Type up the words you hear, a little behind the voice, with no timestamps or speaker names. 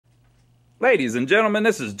Ladies and gentlemen,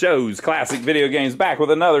 this is Joe's Classic Video Games back with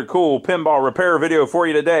another cool pinball repair video for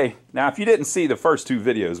you today. Now, if you didn't see the first two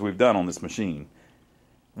videos we've done on this machine,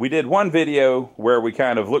 we did one video where we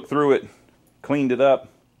kind of looked through it, cleaned it up,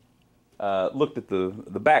 looked at the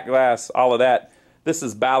back glass, all of that. This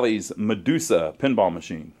is Bally's Medusa pinball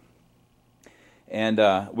machine. And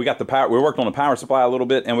we got the power. We worked on the power supply a little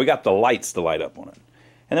bit, and we got the lights to light up on it.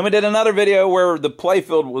 And then we did another video where the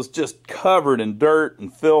playfield was just covered in dirt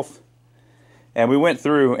and filth. And we went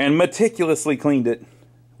through and meticulously cleaned it,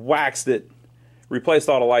 waxed it, replaced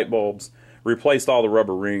all the light bulbs, replaced all the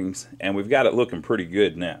rubber rings, and we've got it looking pretty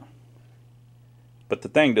good now. But the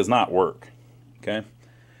thing does not work, okay?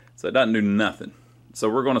 So it doesn't do nothing. So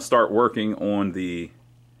we're going to start working on the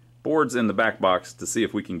boards in the back box to see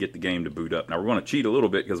if we can get the game to boot up. Now we're going to cheat a little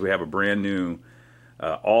bit because we have a brand new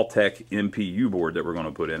all-tech MPU board that we're going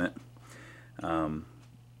to put in it.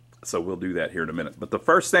 So we'll do that here in a minute. But the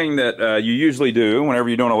first thing that you usually do whenever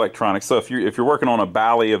you're doing electronics, so if you're working on a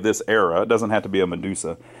Bally of this era, it doesn't have to be a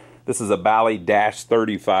Medusa. This is a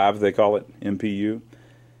Bally-35, they call it, MPU,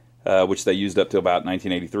 which they used up to about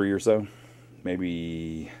 1983 or so.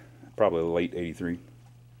 Maybe, probably late 83.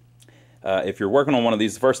 If you're working on one of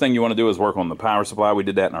these, the first thing you want to do is work on the power supply. We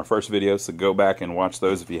did that in our first video, so go back and watch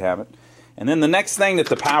those if you haven't. And then the next thing that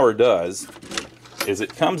the power does is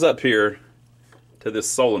it comes up here to this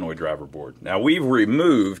solenoid driver board. Now we've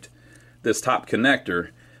removed this top connector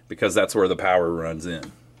because that's where the power runs in.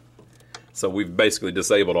 So we've basically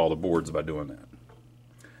disabled all the boards by doing that.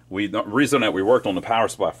 The reason that we worked on the power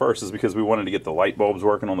supply first is because we wanted to get the light bulbs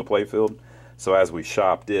working on the playfield. So as we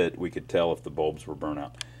shopped it, we could tell if the bulbs were burnt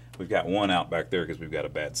out. We've got one out back there because we've got a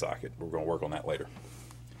bad socket. We're going to work on that later.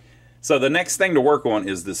 So the next thing to work on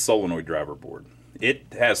is this solenoid driver board. It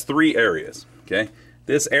has three areas, okay?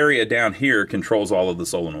 This area down here controls all of the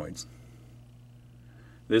solenoids.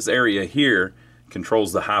 This area here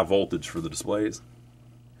controls the high voltage for the displays.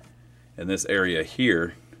 And this area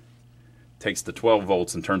here takes the 12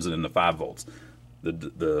 volts and turns it into 5 volts.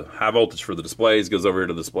 The high voltage for the displays goes over here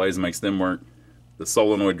to the displays and makes them work. The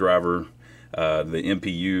solenoid driver, the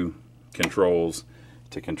MPU controls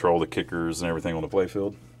to control the kickers and everything on the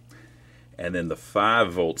playfield. And then the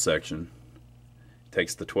 5 volt section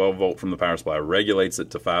takes the 12 volt from the power supply, regulates it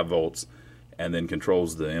to 5 volts, and then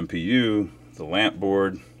controls the MPU, the lamp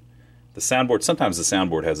board, the soundboard. Sometimes the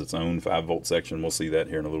soundboard has its own 5 volt section. We'll see that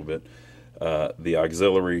here in a little bit. The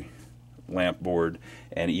auxiliary lamp board,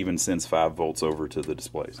 and even sends 5 volts over to the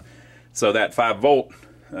displays. So that 5 volt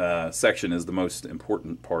section is the most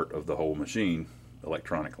important part of the whole machine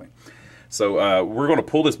electronically. So we're going to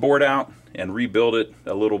pull this board out and rebuild it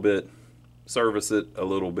a little bit, service it a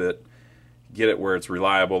little bit, get it where it's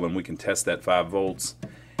reliable, and we can test that 5 volts,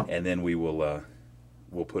 and then we will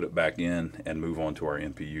we'll put it back in and move on to our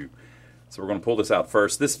MPU. So we're going to pull this out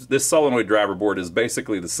first. This solenoid driver board is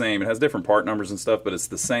basically the same. It has different part numbers and stuff, but it's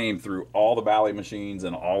the same through all the Bally machines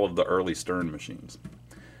and all of the early Stern machines.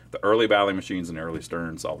 The early Bally machines and early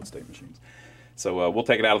Stern solid-state machines. So we'll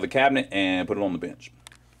take it out of the cabinet and put it on the bench.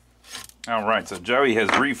 All right, so Joey has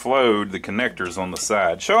reflowed the connectors on the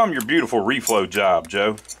side. Show them your beautiful reflow job,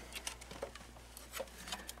 Joe.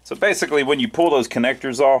 So basically, when you pull those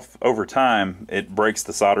connectors off, over time, it breaks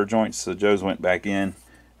the solder joints. So Joe's went back in,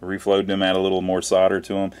 reflowed them, add a little more solder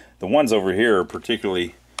to them. The ones over here are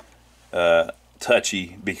particularly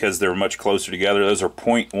touchy because they're much closer together. Those are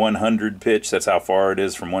 0.100 pitch. That's how far it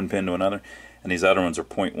is from one pin to another. And these other ones are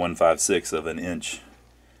 0.156 of an inch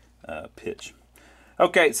pitch.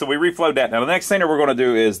 Okay, so we reflowed that. Now the next thing that we're going to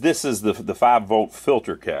do is, this is the 5 volt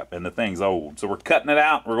filter cap, and the thing's old. So we're cutting it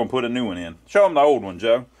out. We're going to put a new one in. Show them the old one,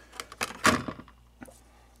 Joe.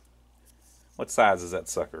 What size is that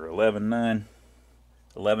sucker? 11.9?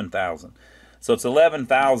 11,000. So it's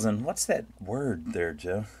 11,000. What's that word there,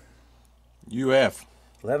 Joe? UF.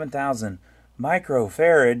 11,000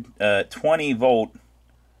 microfarad 20 volt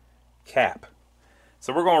cap.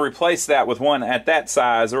 So we're going to replace that with one at that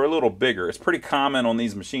size or a little bigger. It's pretty common on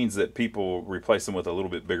these machines that people replace them with a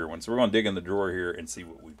little bit bigger one. So we're going to dig in the drawer here and see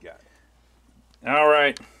what we've got. All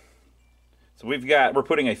right. So we're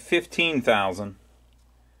putting a 15,000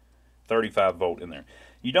 35 volt in there.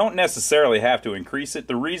 You don't necessarily have to increase it.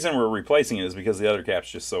 The reason we're replacing it is because the other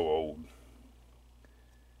cap's just so old.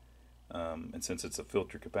 And since it's a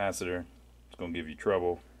filter capacitor, it's going to give you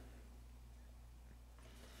trouble.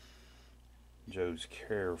 Joe's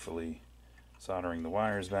carefully soldering the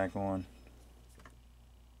wires back on.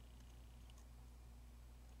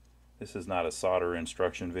 This is not a solder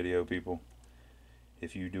instruction video, people.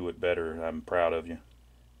 If you do it better, I'm proud of you.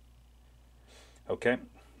 Okay,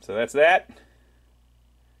 so that's that.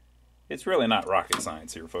 It's really not rocket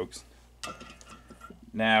science here, folks.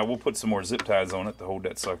 Now we'll put some more zip ties on it to hold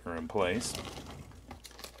that sucker in place.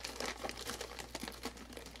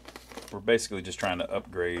 We're basically just trying to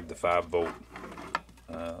upgrade the 5-volt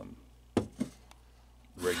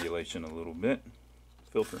regulation a little bit,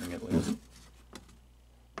 filtering at least.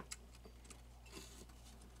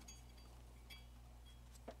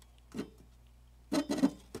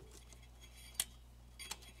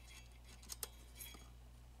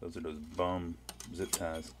 Those are those bum zip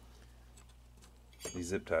ties. These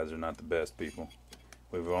zip ties are not the best, people.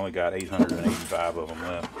 We've only got 885 of them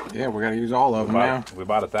left. Yeah, we got to use all of them now. We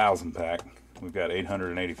bought a 1,000 pack. We've got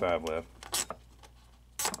 885 left.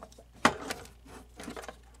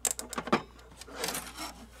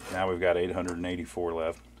 Now we've got 884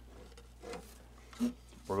 left.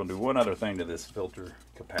 We're going to do one other thing to this filter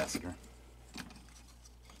capacitor.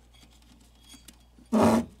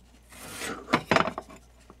 All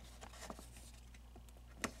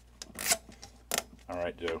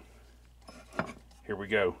right, Joe. Here we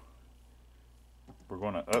go. We're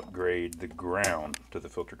going to upgrade the ground to the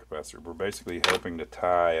filter capacitor. We're basically helping to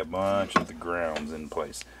tie a bunch of the grounds in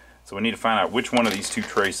place. So we need to find out which one of these two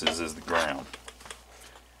traces is the ground.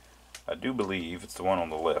 I do believe it's the one on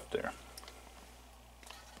the left there.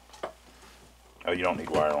 Oh, you don't need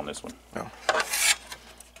wire on this one. No.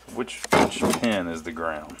 Which pin is the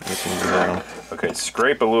ground? This one's the ground. Okay,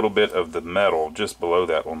 scrape a little bit of the metal just below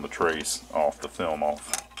that on the trace off, the film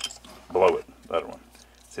off. Below it, the other one.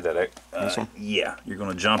 See that? This one? Yeah, you're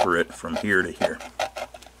going to jumper it from here to here.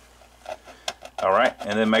 All right,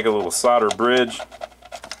 and then make a little solder bridge.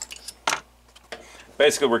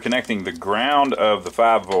 Basically, we're connecting the ground of the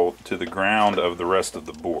 5-volt to the ground of the rest of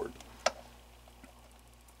the board.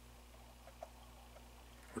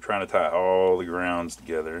 We're trying to tie all the grounds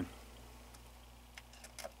together.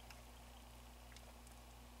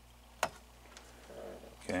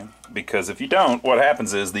 Okay, because if you don't, what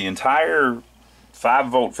happens is the entire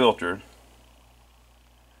 5-volt filter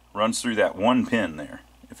runs through that one pin there.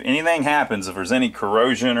 If anything happens, if there's any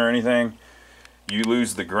corrosion or anything, you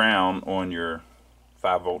lose the ground on your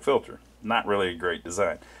 5-volt filter. Not really a great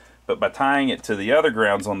design. But by tying it to the other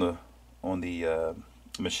grounds on the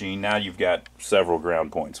machine, now you've got several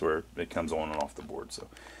ground points where it comes on and off the board. So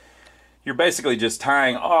you're basically just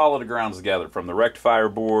tying all of the grounds together, from the rectifier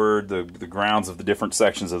board, the grounds of the different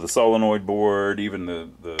sections of the solenoid board, even the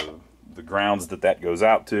grounds that goes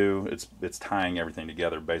out to. It's tying everything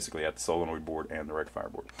together basically at the solenoid board and the rectifier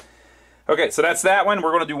board. Okay, so that's that one.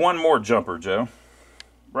 We're going to do one more jumper, Joe.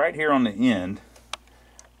 Right here on the end,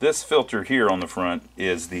 this filter here on the front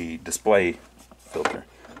is the display filter.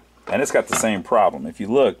 And it's got the same problem. If you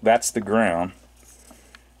look, that's the ground.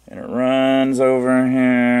 And it runs over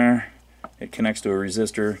here. It connects to a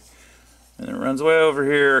resistor. And it runs way over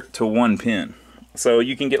here to one pin. So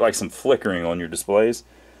you can get like some flickering on your displays.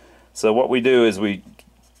 So what we do is we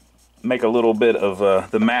make a little bit of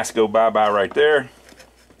the mask go bye-bye right there.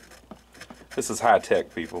 This is high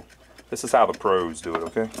tech, people. This is how the pros do it,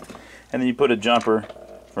 okay? And then you put a jumper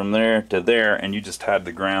from there to there, and you just tied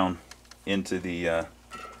the ground into the other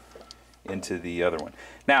one.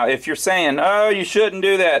 Now, if you're saying, oh, you shouldn't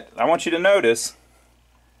do that, I want you to notice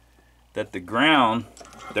that the ground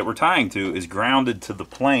that we're tying to is grounded to the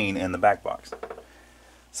plane in the back box.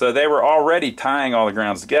 So they were already tying all the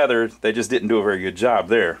grounds together. They just didn't do a very good job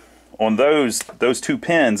there. On those two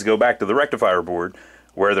pins go back to the rectifier board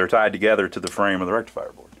where they're tied together to the frame of the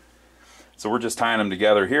rectifier board. So we're just tying them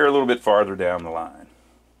together here a little bit farther down the line.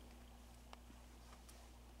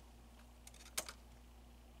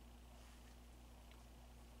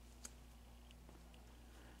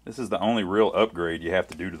 This is the only real upgrade you have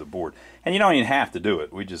to do to the board. And you don't even have to do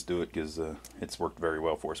it. We just do it because it's worked very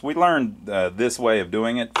well for us. We learned this way of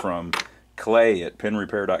doing it from Clay at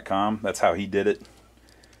pinrepair.com. That's how he did it.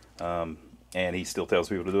 And he still tells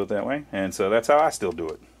people to do it that way. And so that's how I still do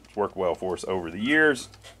it. It's worked well for us over the years.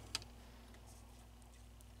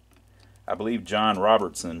 I believe John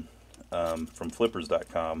Robertson from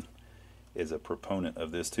flippers.com is a proponent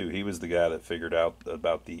of this too. He was the guy that figured out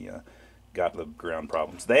about got the ground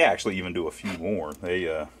problems. They actually even do a few more.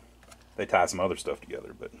 They tie some other stuff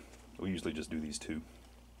together, but we usually just do these two.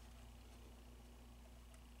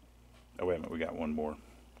 Oh, wait a minute, we got one more.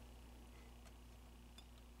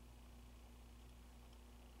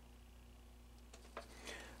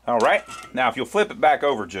 All right, now if you'll flip it back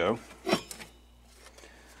over, Joe,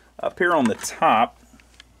 up here on the top,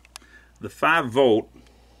 the 5-volt,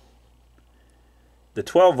 the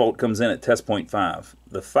 12-volt comes in at test point 5.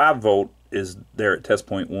 The 5-volt is there at test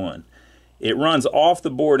point 1. It runs off the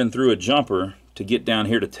board and through a jumper to get down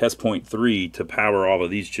here to test point 3 to power all of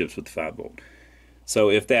these chips with the 5-volt. So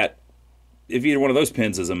if that if either one of those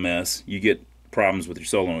pins is a mess, you get problems with your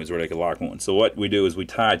solenoids where they can lock on. So what we do is we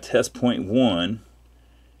tie test point 1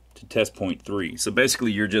 to test point 3. So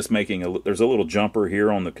basically you're just making there's a little jumper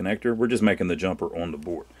here on the connector. We're just making the jumper on the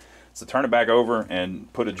board. So turn it back over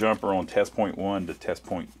and put a jumper on test point 1 to test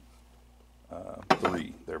point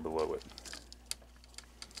 3 there below it.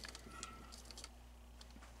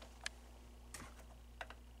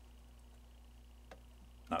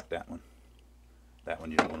 Not that one. That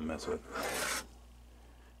one you don't want to mess with.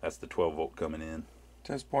 That's the 12 volt coming in.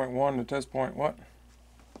 Test point 1 to test point what?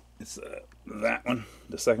 It's that one,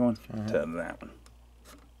 the second one, to that one.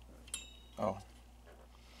 Oh.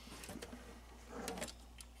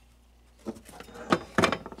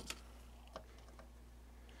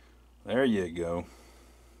 There you go.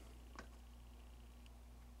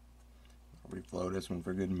 I'll reflow this one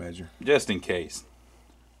for good measure. Just in case.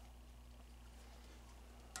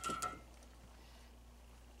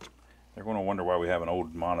 They're going to wonder why we have an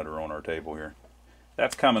old monitor on our table here.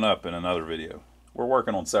 That's coming up in another video. We're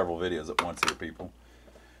working on several videos at once here, people.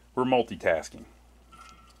 We're multitasking.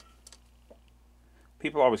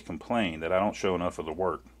 People always complain that I don't show enough of the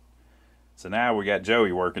work. So now we got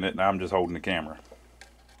Joey working it and I'm just holding the camera.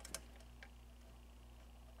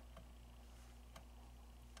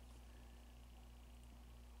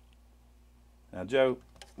 Now, Joe,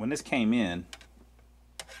 when this came in,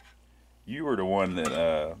 you were the one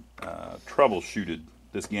that troubleshot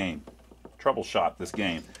this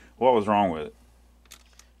game. What was wrong with it?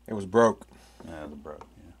 It was broke. Yeah, it was broke,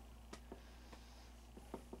 yeah.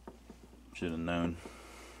 Should have known.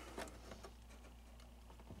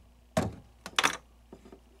 Look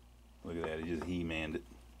at that, he just He-manned it.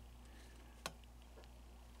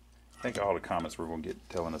 I think all the comments we're going to get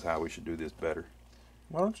telling us how we should do this better.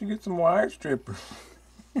 Why don't you get some wire strippers?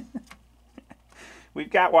 We've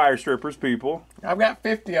got wire strippers, people. I've got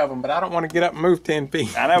 50 of them, but I don't want to get up and move 10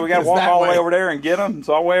 feet. I know, we got to walk all the way over there and get them. It's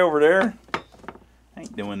all the way over there. I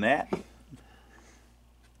ain't doing that.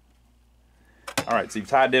 All right, so you've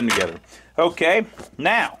tied them together. Okay,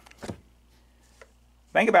 now,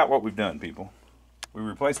 think about what we've done, people. We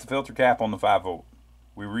replaced the filter cap on the 5 volt.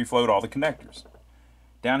 We reflowed all the connectors.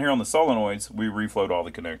 Down here on the solenoids, we reflowed all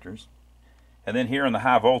the connectors. And then here in the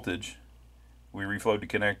high voltage, we reflowed the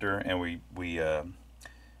connector and we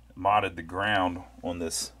modded the ground on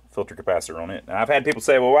this filter capacitor on it. And I've had people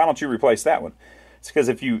say, well, why don't you replace that one? It's because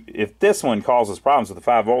if this one causes problems with the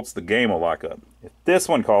 5 volts, the game will lock up. If this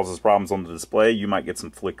one causes problems on the display, you might get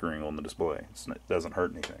some flickering on the display. It doesn't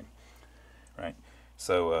hurt anything, right?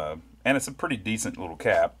 So, and it's a pretty decent little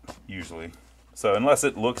cap, usually. So unless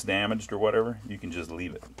it looks damaged or whatever, you can just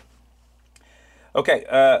leave it. Okay,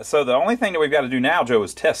 so the only thing that we've got to do now, Joe,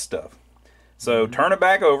 is test stuff. So turn it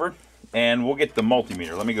back over, and we'll get the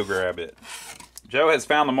multimeter. Let me go grab it. Joe has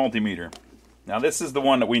found the multimeter. Now this is the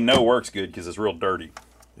one that we know works good because it's real dirty.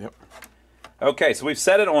 Yep. Okay, so we've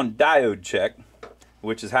set it on diode check,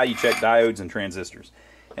 which is how you check diodes and transistors.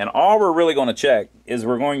 And all we're really going to check is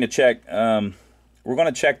we're going to check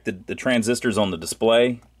the transistors on the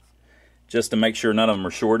display just to make sure none of them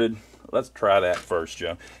are shorted. Let's try that first,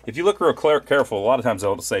 Joe. If you look real careful, a lot of times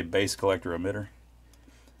they'll say base collector emitter.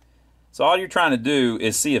 So all you're trying to do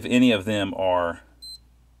is see if any of them are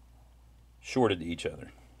shorted to each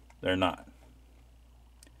other. They're not.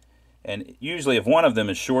 And usually if one of them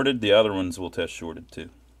is shorted, the other ones will test shorted too.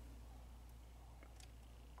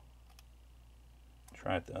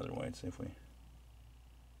 Try it the other way and see if we...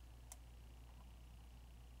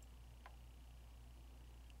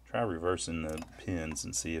 Try reversing the pins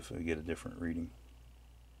and see if we get a different reading.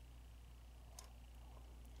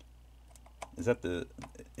 Is that the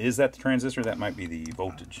transistor? That might be the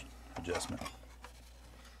voltage adjustment.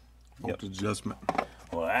 Voltage adjustment.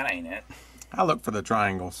 Well, that ain't it. I look for the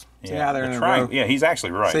triangles. Yeah, See how they're in a row? Yeah, he's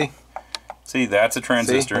actually right. See, that's a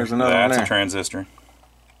transistor. there's another one That's there. a transistor.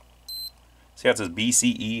 See how it says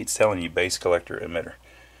BCE? It's telling you base collector emitter.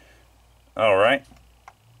 All right.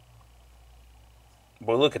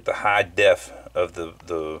 Well, look at the high def of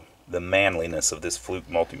the manliness of this Fluke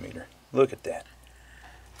multimeter. Look at that.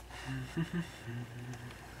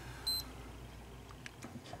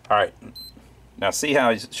 All right. Now see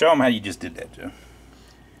how show him how you just did that, Joe.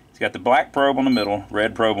 He's got the black probe on the middle,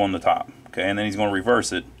 red probe on the top. Okay, and then he's going to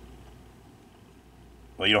reverse it.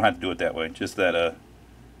 Well, you don't have to do it that way. Just that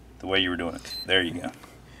the way you were doing it. There you go.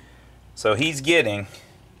 So he's getting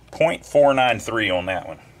 0.493 on that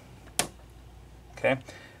one. Okay,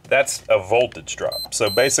 that's a voltage drop. So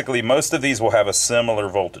basically most of these will have a similar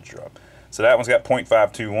voltage drop. So that one's got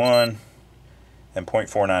 0.521 and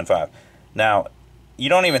 0.495. Now, you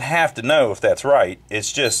don't even have to know if that's right.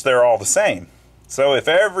 It's just they're all the same. So if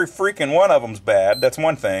every freaking one of them's bad, that's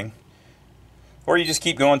one thing. Or you just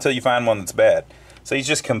keep going until you find one that's bad. So he's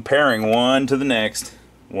just comparing one to the next,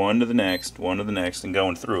 one to the next, one to the next, and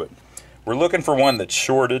going through it. We're looking for one that's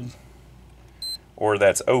shorted or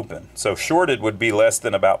that's open. So shorted would be less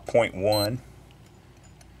than about 0.1.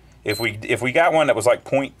 If we got one that was like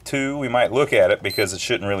 0.2, we might look at it because it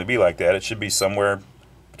shouldn't really be like that. It should be somewhere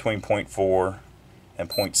between 0.4 and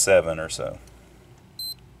 0.7 or so.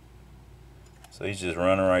 So he's just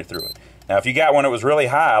running right through it. Now if you got one that was really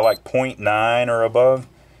high, like 0.9 or above,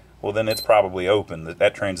 well then it's probably open.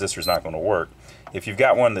 That transistor's not going to work. If you've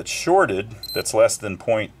got one that's shorted, that's less than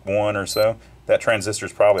 0.1 or so, that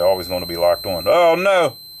transistor's probably always going to be locked on. Oh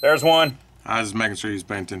no, there's one. I was just making sure he's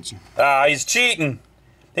paying attention. Ah, he's cheating.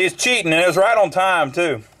 He's cheating, and it was right on time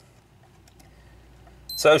too.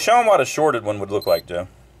 So show him what a shorted one would look like, Joe.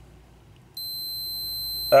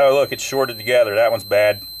 Oh, look, it's shorted together. That one's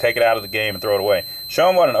bad. Take it out of the game and throw it away. Show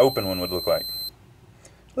them what an open one would look like.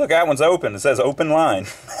 Look, that one's open. It says open line.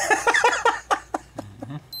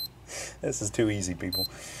 This is too easy, people.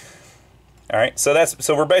 All right, so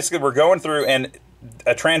we're going through, and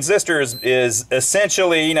a transistor is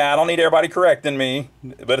essentially, now I don't need everybody correcting me,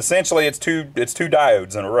 but essentially it's two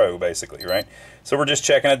diodes in a row, basically, right? So we're just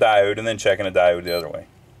checking a diode and then checking a diode the other way.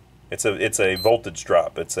 It's a voltage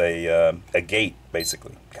drop. It's a gate,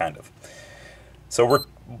 basically, kind of. So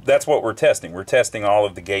that's what we're testing. We're testing all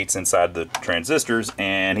of the gates inside the transistors,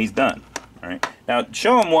 and he's done. All right. Now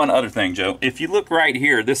show him one other thing, Joe. If you look right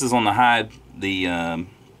here, this is on the high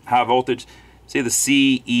voltage. See the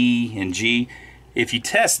C, E, and G. If you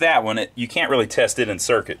test that one, you can't really test it in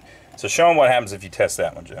circuit. So show him what happens if you test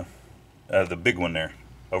that one, Joe. The big one there,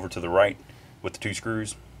 over to the right with the 2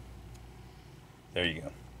 screws. There you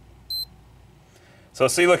go. So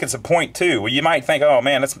see, look, it's a 0.2. Well, you might think, oh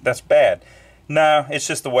man, that's bad. No, it's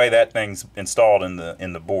just the way that thing's installed in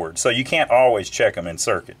the board. So you can't always check them in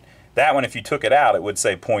circuit. That one, if you took it out, it would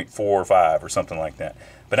say 0.45 or something like that.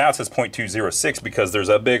 But now it says 0.206 because there's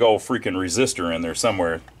a big old freaking resistor in there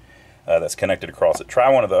somewhere that's connected across it. Try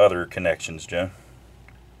one of the other connections, Joe.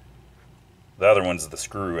 The other one's the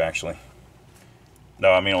screw, actually.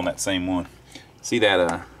 No, I mean on that same one. See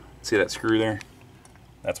that screw there?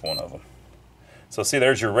 That's one of them. So see,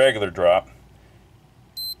 there's your regular drop.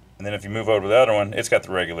 And then if you move over to the other one, it's got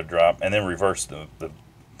the regular drop. And then reverse the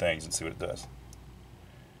things and see what it does.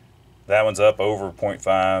 That one's up over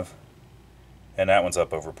 0.5. And that one's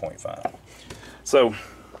up over 0.5. So,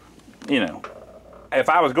 you know, if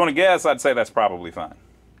I was going to guess, I'd say that's probably fine.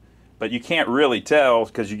 But you can't really tell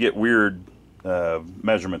because you get weird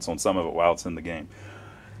measurements on some of it while it's in the game.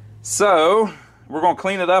 So we're going to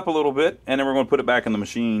clean it up a little bit, and then we're going to put it back in the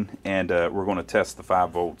machine, and we're going to test the 5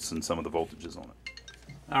 volts and some of the voltages on it.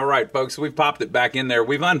 All right, folks, we've popped it back in there.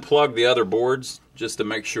 We've unplugged the other boards just to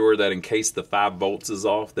make sure that in case the 5 volts is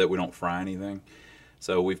off, that we don't fry anything.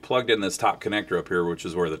 So we've plugged in this top connector up here, which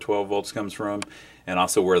is where the 12 volts comes from, and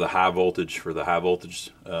also where the high voltage for the high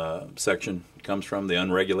voltage section comes from, the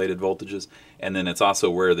unregulated voltages, and then it's also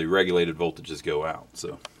where the regulated voltages go out.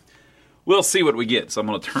 So we'll see what we get. So I'm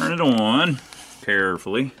going to turn it on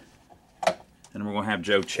carefully, and we're going to have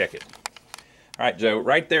Joe check it. All right, Joe,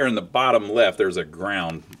 right there in the bottom left, there's a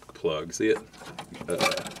ground plug. See it?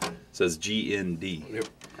 It says GND. Yep.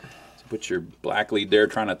 So put your black lead there.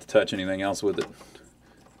 Try not to touch anything else with it.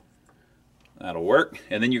 That'll work.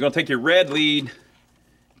 And then you're going to take your red lead,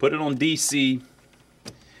 put it on DC,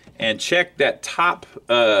 and check that top,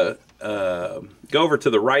 go over to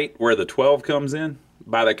the right where the 12 comes in,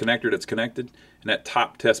 by that connector that's connected, and that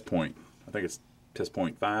top test point. I think it's test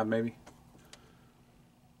point 5 maybe.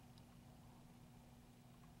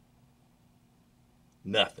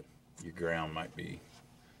 Nothing. Your ground might be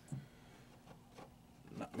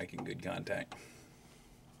not making good contact.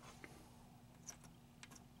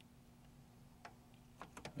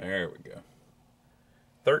 There we go.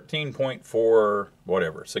 13.4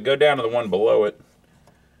 whatever. So go down to the one below it.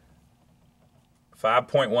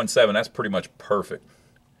 5.17. That's pretty much perfect.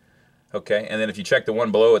 Okay, and then if you check the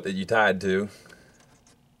one below it that you tied to,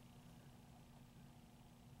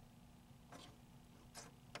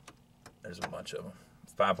 there's a bunch of them.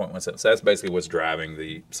 5.17. So that's basically what's driving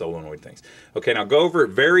the solenoid things. Okay, now go over it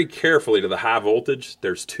very carefully to the high voltage.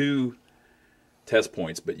 There's 2 test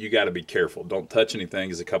points, but you got to be careful. Don't touch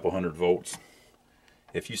anything. It's a couple hundred volts.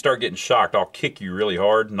 If you start getting shocked, I'll kick you really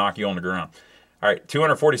hard and knock you on the ground. All right,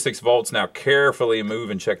 246 volts. Now carefully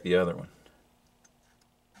move and check the other one.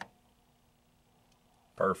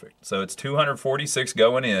 Perfect. So it's 246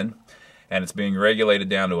 going in, and it's being regulated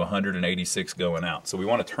down to 186 going out. So we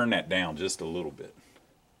want to turn that down just a little bit.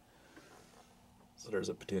 So there's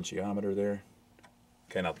a potentiometer there.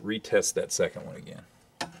 Okay, now retest that second one again.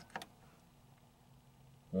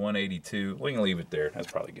 182. We can leave it there.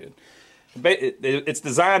 That's probably good. It's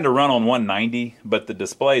designed to run on 190, but the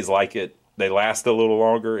displays like it. They last a little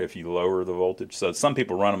longer if you lower the voltage. So some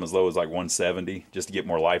people run them as low as like 170 just to get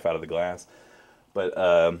more life out of the glass. But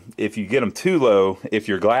if you get them too low, if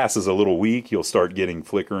your glass is a little weak, you'll start getting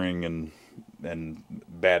flickering and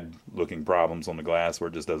bad looking problems on the glass where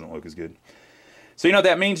it just doesn't look as good. So you know what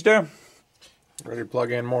that means, Joe? Ready to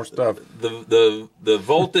plug in more stuff. The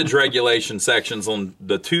voltage regulation sections on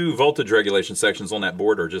the 2 voltage regulation sections on that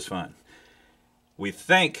board are just fine. We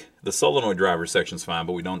think the solenoid driver section's fine,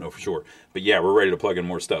 but we don't know for sure. But yeah, we're ready to plug in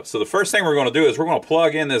more stuff. So the first thing we're going to do is we're going to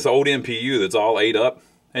plug in this old MPU that's all ate up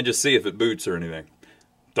and just see if it boots or anything.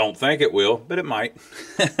 Don't think it will, but it might.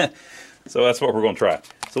 So that's what we're going to try.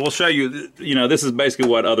 So we'll show you, you know, this is basically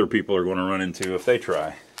what other people are going to run into if they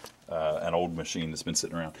try an old machine that's been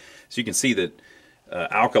sitting around. So you can see that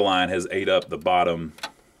alkaline has ate up the bottom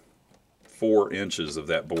 4 inches of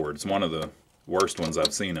that board. It's one of the worst ones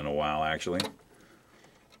I've seen in a while, actually.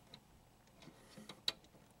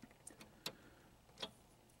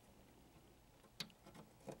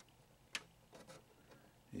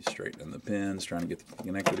 He's straightening the pins, trying to get the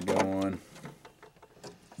connector to go on.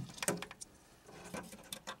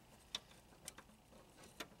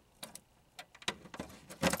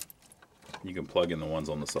 You can plug in the ones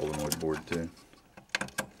on the solenoid board too.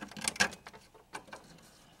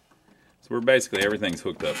 So we're basically, everything's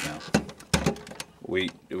hooked up now. We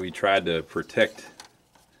tried to protect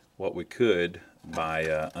what we could by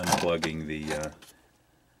unplugging the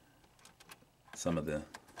some of the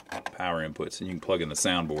power inputs, and you can plug in the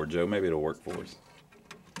soundboard, Joe. Maybe it'll work for us.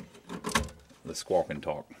 The squawk and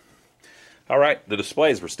talk. All right, the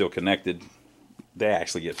displays were still connected. They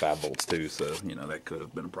actually get 5 volts too, so you know that could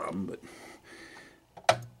have been a problem. But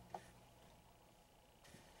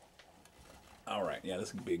all right, yeah,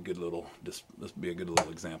 this could be a good little. This would be a good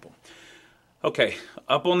little example. Okay,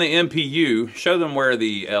 up on the MPU, show them where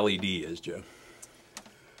the LED is, Joe.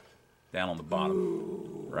 Down on the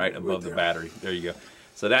bottom, right above the battery. There you go.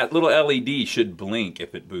 So that little LED should blink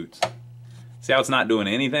if it boots. See how it's not doing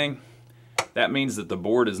anything? That means that the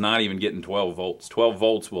board is not even getting 12 volts. 12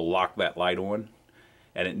 volts will lock that light on,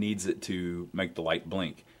 and it needs it to make the light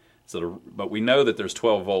blink. But we know that there's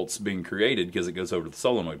 12 volts being created because it goes over to the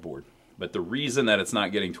solenoid board. But the reason that it's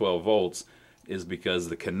not getting 12 volts is because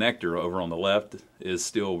the connector over on the left is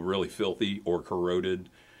still really filthy or corroded,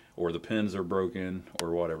 or the pins are broken,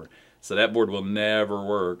 or whatever. So that board will never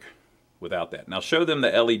work without that. Now show them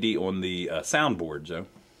the LED on the soundboard, Joe.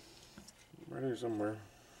 Right here somewhere.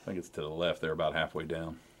 I think it's to the left there, about halfway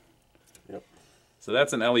down. Yep. So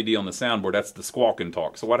that's an LED on the soundboard. That's the squawk and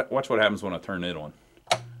talk. So watch what happens when I turn it on.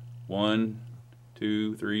 1,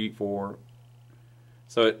 2, 3, 4.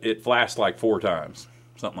 So it flashed like 4 times,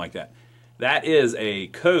 something like that. That is a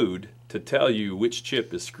code to tell you which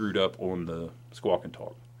chip is screwed up on the squawk and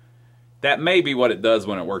talk. That may be what it does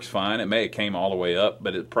when it works fine. It may have came all the way up,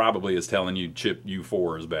 but it probably is telling you chip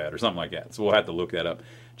U4 is bad or something like that. So we'll have to look that up.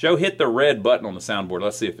 Joe, hit the red button on the soundboard.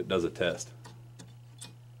 Let's see if it does a test.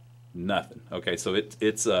 Nothing. Okay, so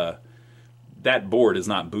it's that board is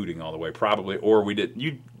not booting all the way, probably. Or did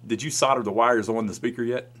you solder the wires on the speaker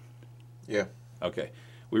yet? Yeah. Okay.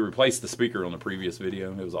 We replaced the speaker on the previous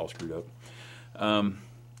video. It was all screwed up.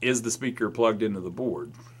 Is the speaker plugged into the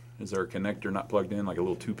board? Is there a connector not plugged in, like a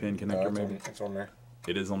little 2-pin connector maybe? It's on there.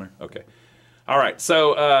 It is on there? Okay. All right,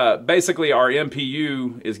 so basically our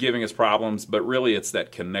MPU is giving us problems, but really it's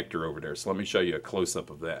that connector over there. So let me show you a close-up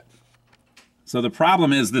of that. So the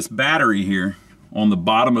problem is this battery here on the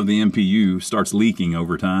bottom of the MPU starts leaking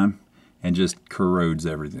over time and just corrodes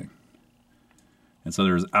everything. And so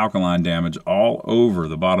there's alkaline damage all over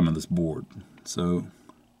the bottom of this board. So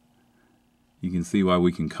you can see why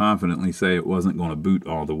we can confidently say it wasn't going to boot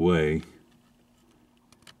all the way.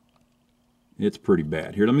 It's pretty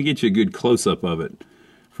bad. Here, let me get you a good close-up of it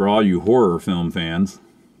for all you horror film fans.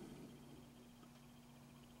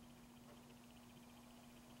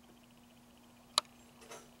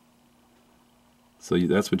 So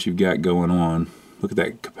that's what you've got going on. Look at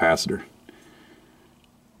that capacitor.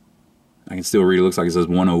 I can still read it. Looks like it says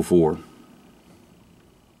 104.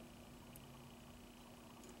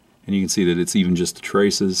 And you can see that it's even just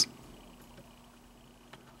traces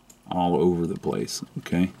all over the place.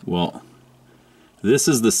 Okay, well, this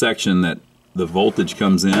is the section that the voltage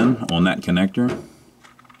comes in on that connector.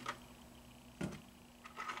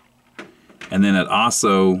 And then it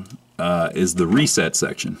also is the reset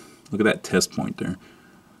section. Look at that test point there.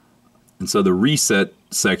 And so the reset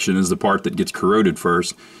section is the part that gets corroded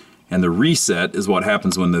first. And the reset is what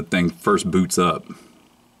happens when the thing first boots up.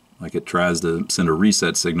 like it tries to send a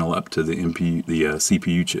reset signal up to the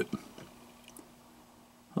CPU chip.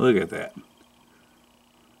 Look at that.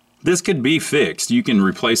 This could be fixed. You can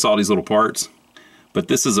replace all these little parts, but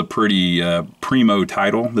this is a pretty primo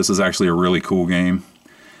title. This is actually a really cool game.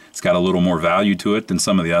 It's got a little more value to it than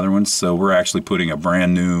some of the other ones, so we're actually putting a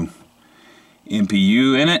brand new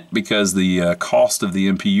MPU in it, because the cost of the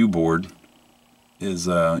MPU board is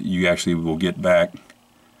you actually will get back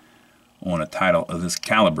on a title of this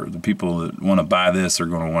caliber. The people that want to buy this are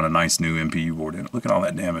going to want a nice new MPU board in it. Look at all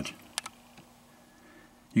that damage.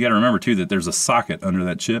 You got to remember too that there's a socket under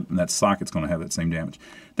that chip, and that socket's going to have that same damage.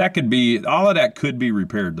 That could be, all of that could be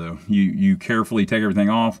repaired though. You carefully take everything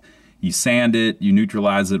off, you sand it, you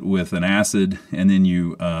neutralize it with an acid, and then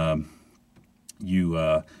you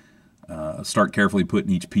start carefully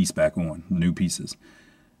putting each piece back on, the new pieces.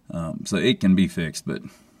 So it can be fixed, but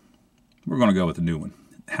we're going to go with a new one.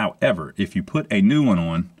 However, if you put a new one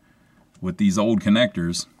on with these old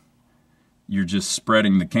connectors, you're just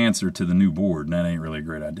spreading the cancer to the new board, and that ain't really a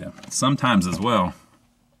great idea. Sometimes as well,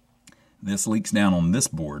 this leaks down on this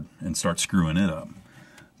board and starts screwing it up.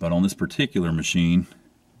 But on this particular machine,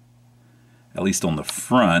 at least on the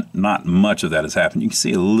front, not much of that has happened. You can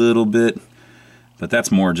see a little bit, but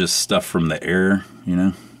that's more just stuff from the air, you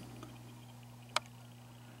know.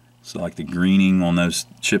 So like the greening on those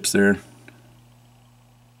chips there.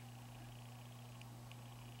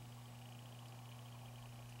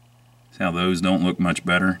 See how those don't look much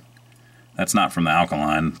better? That's not from the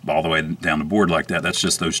alkaline all the way down the board like that. That's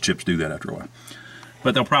just those chips do that after a while.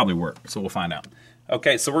 But they'll probably work, so we'll find out.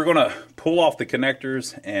 Okay, so we're going to pull off the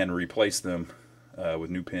connectors and replace them with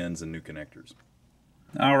new pins and new connectors.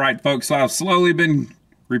 All right, folks, so I've slowly been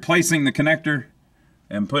replacing the connector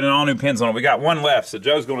and putting all new pins on it. We got one left, so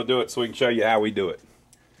Joe's going to do it so we can show you how we do it.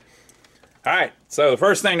 All right, so the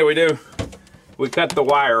first thing that we do, we cut the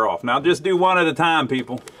wire off. Now just do one at a time,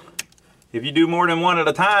 people. If you do more than one at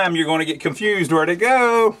a time, you're going to get confused where to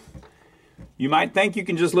go. You might think you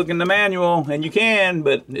can just look in the manual, and you can,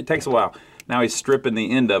 but it takes a while. Now he's stripping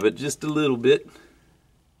the end of it just a little bit.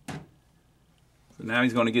 So now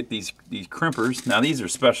he's going to get these crimpers. Now these are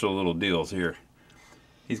special little deals here.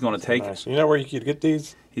 He's going to take... Nice. You know where you could get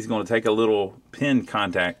these? He's going to take a little pin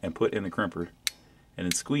contact and put in the crimper and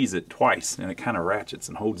then squeeze it twice, and it kind of ratchets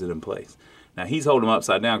and holds it in place. Now he's holding them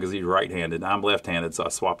upside down because he's right-handed. I'm left-handed, so I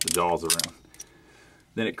swapped the jaws around.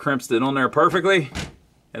 Then it crimps it on there perfectly,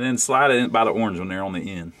 and then slide it in by the orange one there on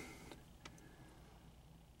the end.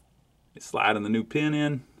 Sliding the new pin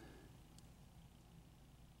in.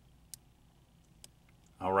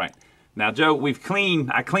 All right. Now, Joe, I cleaned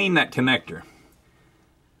that connector.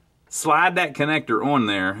 Slide that connector on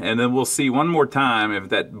there, and then we'll see one more time if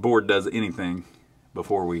that board does anything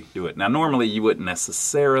before we do it. Now, normally you wouldn't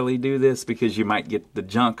necessarily do this because you might get the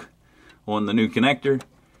junk on the new connector,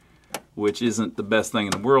 which isn't the best thing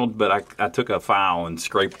in the world, but I took a file and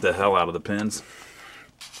scraped the hell out of the pins.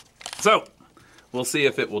 So, we'll see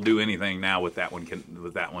if it will do anything now with that one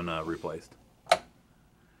replaced.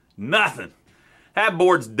 Nothing. That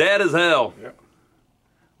board's dead as hell. Yep.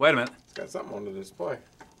 Wait a minute. It's got something on the display.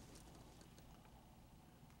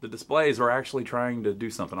 The displays are actually trying to do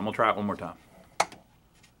something. I'm going to try it one more time.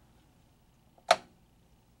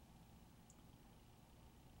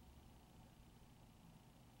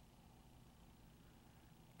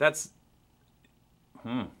 That's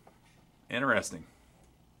interesting.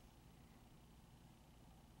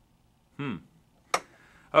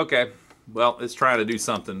 Okay, well, it's trying to do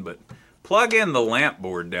something, but plug in the lamp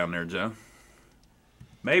board down there, Joe.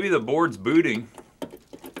 Maybe the board's booting,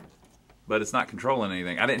 but it's not controlling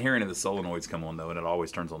anything. I didn't hear any of the solenoids come on, though, and it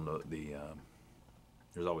always turns on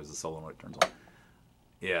there's always a solenoid turns on.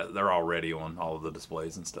 Yeah, they're already on all of the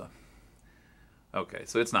displays and stuff. Okay,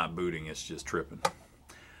 so it's not booting, it's just tripping.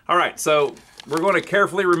 All right, so we're going to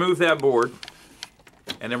carefully remove that board,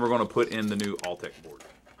 and then we're going to put in the new Altec board.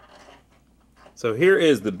 So here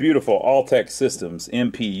is the beautiful Altec Systems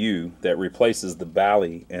MPU that replaces the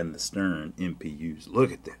Bally and the Stern MPUs.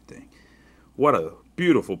 Look at that thing. What a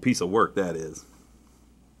beautiful piece of work that is.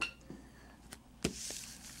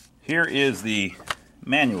 Here is the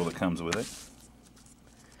manual that comes with it.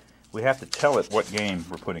 We have to tell it what game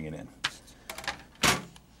we're putting it in.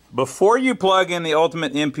 Before you plug in the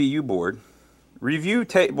ultimate MPU board, review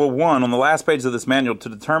table 1 on the last page of this manual to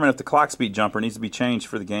determine if the clock speed jumper needs to be changed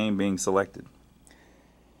for the game being selected.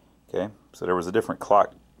 Okay, so there was a different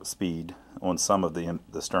clock speed on some of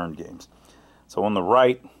the Stern games. So on the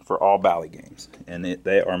right for all Bally games, and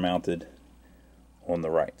they are mounted on the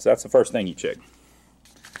right. So that's the first thing you check.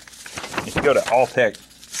 If you go to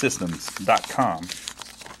altecsystems.com,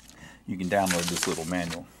 you can download this little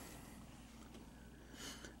manual.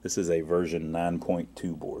 This is a version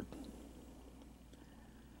 9.2 board.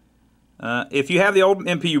 If you have the old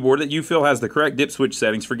MPU board that you feel has the correct dip switch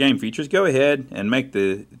settings for game features, go ahead and make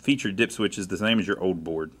the featured dip switches the same as your old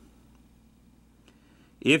board.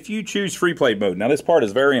 If you choose free play mode, now this part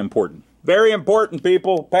is very important. Very important,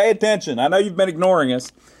 people. Pay attention. I know you've been ignoring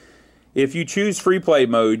us. If you choose free play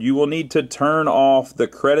mode, you will need to turn off the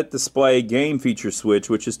credit display game feature switch,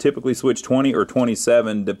 which is typically switch 20 or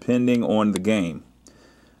 27, depending on the game.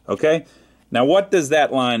 Okay? Now, what does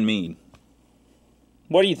that line mean?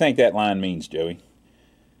 What do you think that line means, Joey?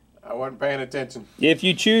 I wasn't paying attention. If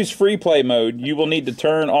you choose free play mode, you will need to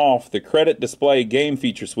turn off the credit display game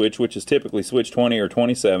feature switch, which is typically switch 20 or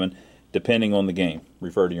 27, depending on the game.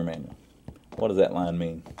 Refer to your manual. What does that line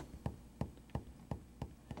mean?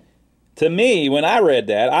 To me, when I read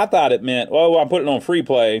that, I thought it meant, well, I'm putting it on free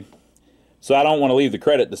play, so I don't want to leave the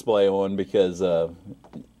credit display on because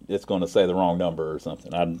it's going to say the wrong number or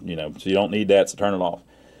something. So you don't need that, so turn it off.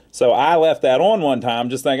 So I left that on one time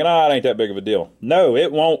just thinking, oh, it ain't that big of a deal. No,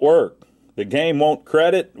 it won't work. The game won't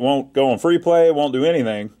credit, won't go on free play, won't do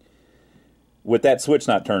anything with that switch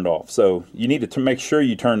not turned off. So you need to make sure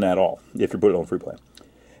you turn that off if you're putting it on free play.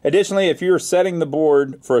 Additionally, if you're setting the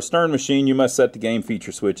board for a Stern machine, you must set the game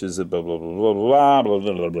feature switches, blah, blah, blah, blah, blah, blah,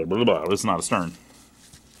 blah, blah, blah, blah. This is not a Stern.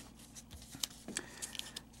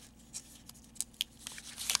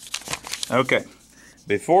 Okay.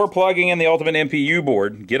 Before plugging in the Ultimate MPU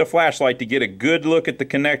board, get a flashlight to get a good look at the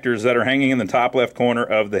connectors that are hanging in the top left corner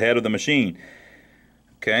of the head of the machine.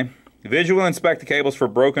 Okay. Visually inspect the cables for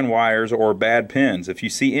broken wires or bad pins. If you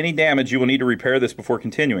see any damage, you will need to repair this before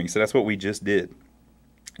continuing. So that's what we just did.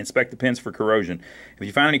 Inspect the pins for corrosion. If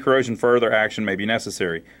you find any corrosion, further action may be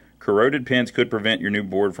necessary. Corroded pins could prevent your new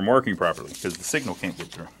board from working properly because the signal can't get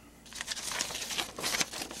through.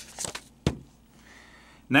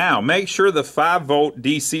 Now, make sure the 5-volt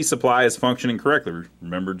DC supply is functioning correctly.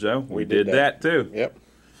 Remember, Joe? We did that too. Yep.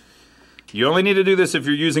 You only need to do this if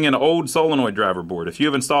you're using an old solenoid driver board. If you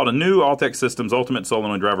have installed a new Altec Systems Ultimate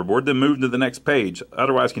solenoid driver board, then move to the next page.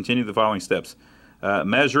 Otherwise, continue the following steps.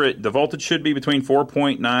 Measure it. The voltage should be between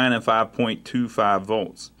 4.9 and 5.25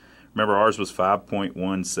 volts. Remember, ours was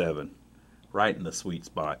 5.17. Right in the sweet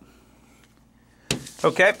spot.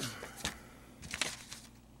 Okay.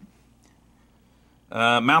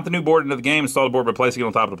 Mount the new board into the game. Install the board by placing it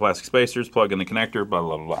on top of the plastic spacers. Plug in the connector. Blah,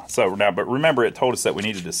 blah, blah, blah. So now, but remember, it told us that we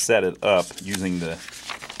needed to set it up using the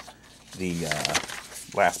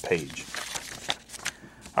last page.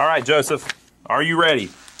 All right, Joseph. Are you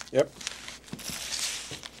ready? Yep.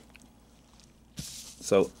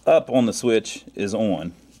 So up on the switch is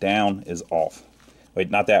on, down is off.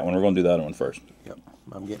 Wait, not that one. We're going to do the other one first. Yep.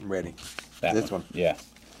 I'm getting ready. This one. Yeah.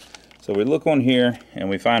 So we look on here and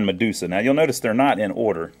we find Medusa. Now you'll notice they're not in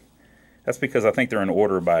order. That's because I think they're in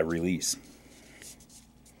order by release.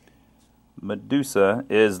 Medusa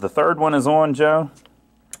is the third one is on, Joe,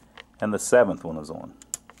 and the 7th one is on.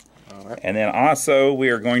 All right. And then also we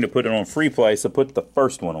are going to put it on free play, so put the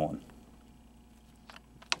first one on.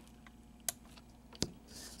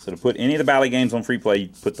 So to put any of the Bally games on free play, you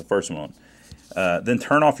put the first one on. Then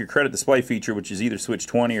turn off your credit display feature, which is either switch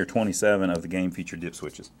 20 or 27 of the game feature dip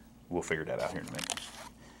switches. We'll figure that out here in a minute.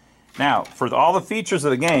 Now, for all the features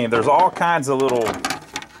of the game, there's all kinds of little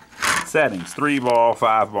settings. 3-ball,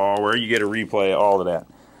 5-ball, where you get a replay, all of that.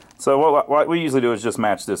 So what we usually do is just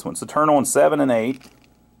match this one. So turn on 7 and 8.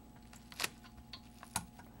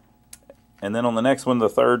 And then on the next one, the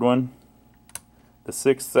 3rd one, the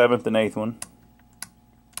 6th, 7th, and 8th one.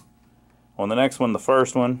 On the next one, the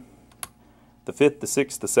 1st one, the 5th, the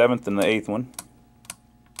 6th, the 7th, and the 8th one.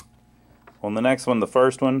 On the next one, the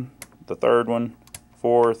 1st one, the 3rd one,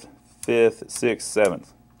 4th, 5th, 6th, 7th.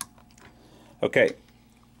 Okay,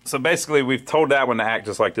 so basically we've told that one to act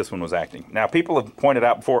just like this one was acting. Now people have pointed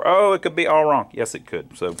out before, oh, it could be all wrong. Yes, it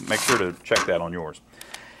could. So make sure to check that on yours.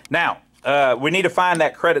 Now, we need to find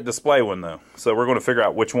that credit display one though. So we're going to figure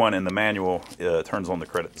out which one in the manual turns on the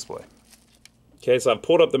credit display. Okay, so I've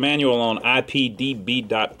pulled up the manual on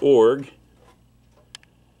ipdb.org.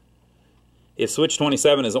 If switch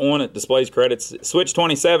 27 is on, it displays credits. Switch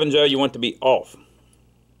 27, Joe, you want to be off.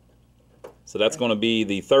 So that's going to be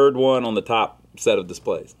the 3rd one on the top set of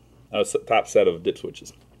displays. Top set of dip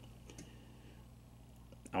switches.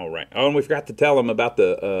 All right. Oh, and we forgot to tell them about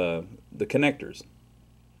the connectors.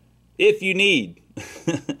 If you need,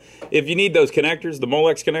 if you need those connectors, the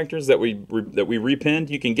Molex connectors that we repinned,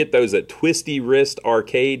 you can get those at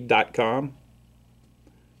twistywristarcade.com.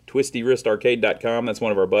 twistywristarcade.com. That's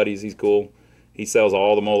one of our buddies. He's cool. He sells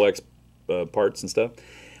all the Molex parts and stuff.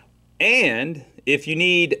 And if you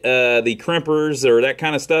need the crimpers or that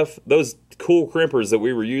kind of stuff, those cool crimpers that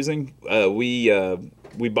we were using, we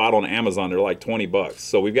bought on Amazon. They're like $20.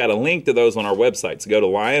 So we've got a link to those on our website. So go to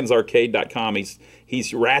lionsarcade.com. He's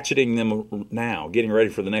ratcheting them now, getting ready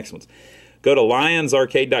for the next ones. Go to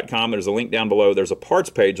lionsarcade.com. There's a link down below. There's a parts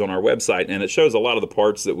page on our website, and it shows a lot of the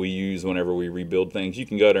parts that we use whenever we rebuild things. You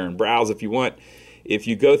can go there and browse if you want. If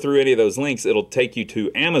you go through any of those links, it'll take you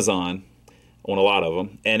to Amazon on a lot of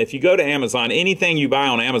them. And if you go to Amazon, anything you buy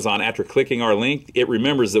on Amazon after clicking our link, it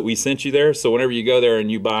remembers that we sent you there. So whenever you go there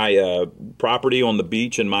and you buy property on the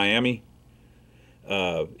beach in Miami,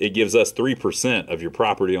 it gives us 3% of your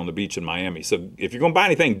property on the beach in Miami. So if you're going to buy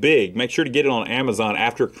anything big, make sure to get it on Amazon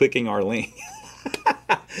after clicking our link.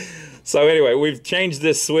 So anyway, we've changed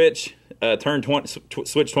this switch, turned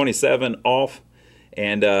switch 27 off,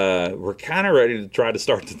 and we're kind of ready to try to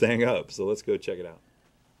start the thing up. So let's go check it out.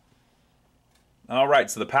 All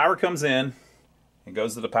right, so the power comes in. It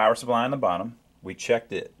goes to the power supply on the bottom. We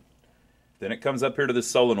checked it. Then it comes up here to the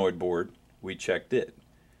solenoid board. We checked it.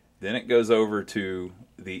 Then it goes over to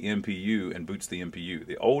the MPU and boots the MPU.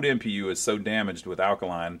 The old MPU is so damaged with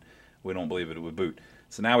alkaline, we don't believe it would boot.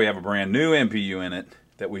 So now we have a brand new MPU in it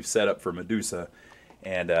that we've set up for Medusa,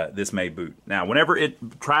 and this may boot. Now, whenever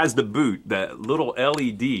it tries to boot, that little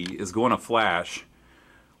LED is going to flash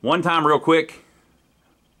one time real quick.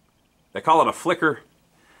 They call it a flicker,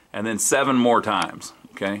 and then 7 more times.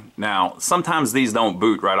 Okay. Now, sometimes these don't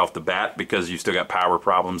boot right off the bat because you still got power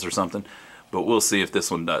problems or something. But we'll see if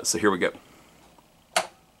this one does. So here we go.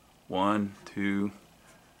 1, 2,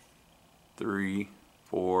 3,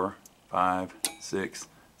 4, 5, 6,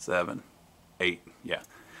 7, 8. Yeah.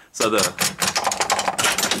 So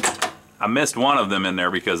I missed one of them in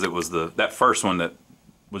there because it was that first one that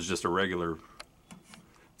was just a regular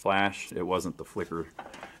flash. It wasn't the flicker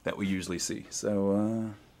that we usually see. So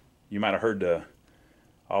you might have heard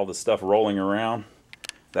all the stuff rolling around.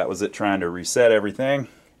 That was it trying to reset everything.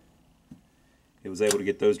 It was able to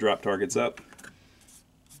get those drop targets up.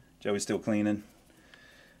 Joey's still cleaning.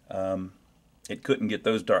 It couldn't get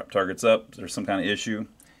those drop targets up. There's some kind of issue.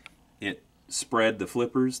 It spread the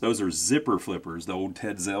flippers. Those are zipper flippers, the old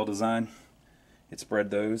Ted Zell design. It spread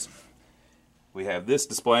those. We have this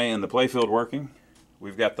display in the playfield working.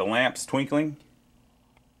 We've got the lamps twinkling.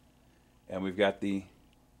 And we've got the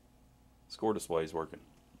score displays working.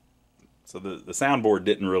 So the soundboard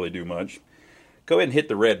didn't really do much. Go ahead and hit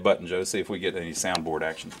the red button, Joe, see if we get any soundboard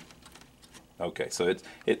action. Okay, so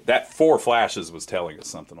that 4 flashes was telling us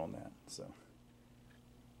something on that. So,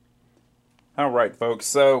 all right, folks.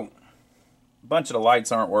 So a bunch of the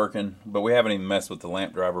lights aren't working, but we haven't even messed with the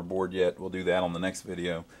lamp driver board yet. We'll do that on the next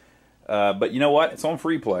video. But you know what? It's on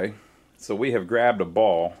free play, so we have grabbed a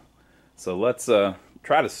ball. So let's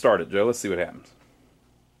try to start it, Joe. Let's see what happens.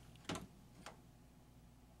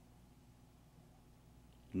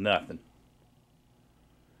 Nothing.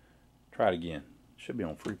 Try it again. Should be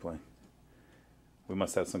on free play. We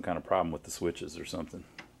must have some kind of problem with the switches or something.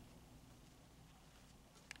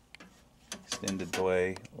 Extended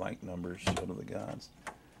play, like numbers, show to the gods.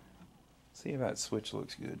 See if that switch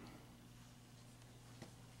looks good.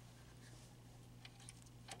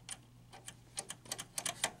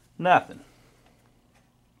 Nothing.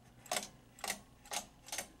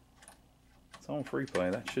 It's on free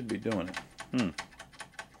play. That should be doing it.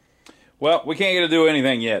 Well, we can't get it to do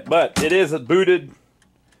anything yet, but it is booted.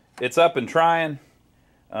 It's up and trying.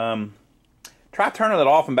 Try turning it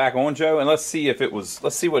off and back on, Joe, and let's see if it was.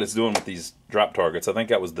 Let's see what it's doing with these drop targets. I think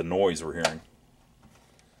that was the noise we're hearing.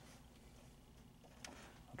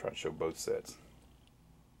 I'll try to show both sets.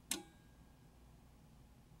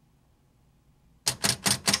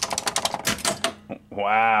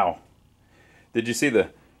 Wow! Did you see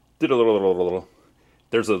did a little?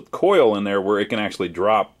 There's a coil in there where it can actually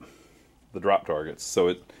drop the drop targets.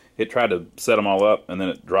 So it tried to set them all up, and then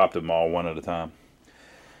it dropped them all one at a time.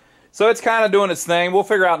 So it's kind of doing its thing. We'll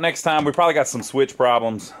figure out next time. We probably got some switch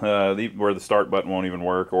problems where the start button won't even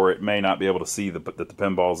work, or it may not be able to see that the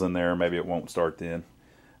pinball's in there. Maybe it won't start then.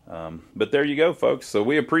 But there you go, folks. So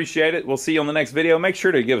we appreciate it. We'll see you on the next video. Make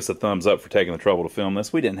sure to give us a thumbs up for taking the trouble to film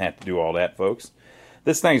this. We didn't have to do all that, folks.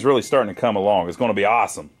 This thing's really starting to come along. It's going to be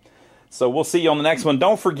awesome. So we'll see you on the next one.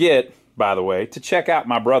 Don't forget, by the way, to check out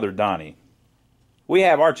my brother Donnie. We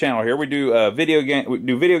have our channel here. We do video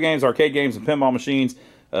games, arcade games, and pinball machines,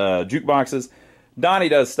 jukeboxes. Donnie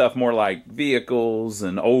does stuff more like vehicles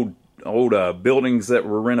and old buildings that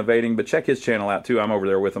we're renovating. But check his channel out too. I'm over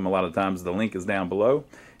there with him a lot of times. The link is down below,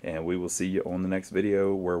 and we will see you on the next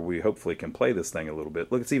video where we hopefully can play this thing a little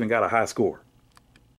bit. Look, it's even got a high score.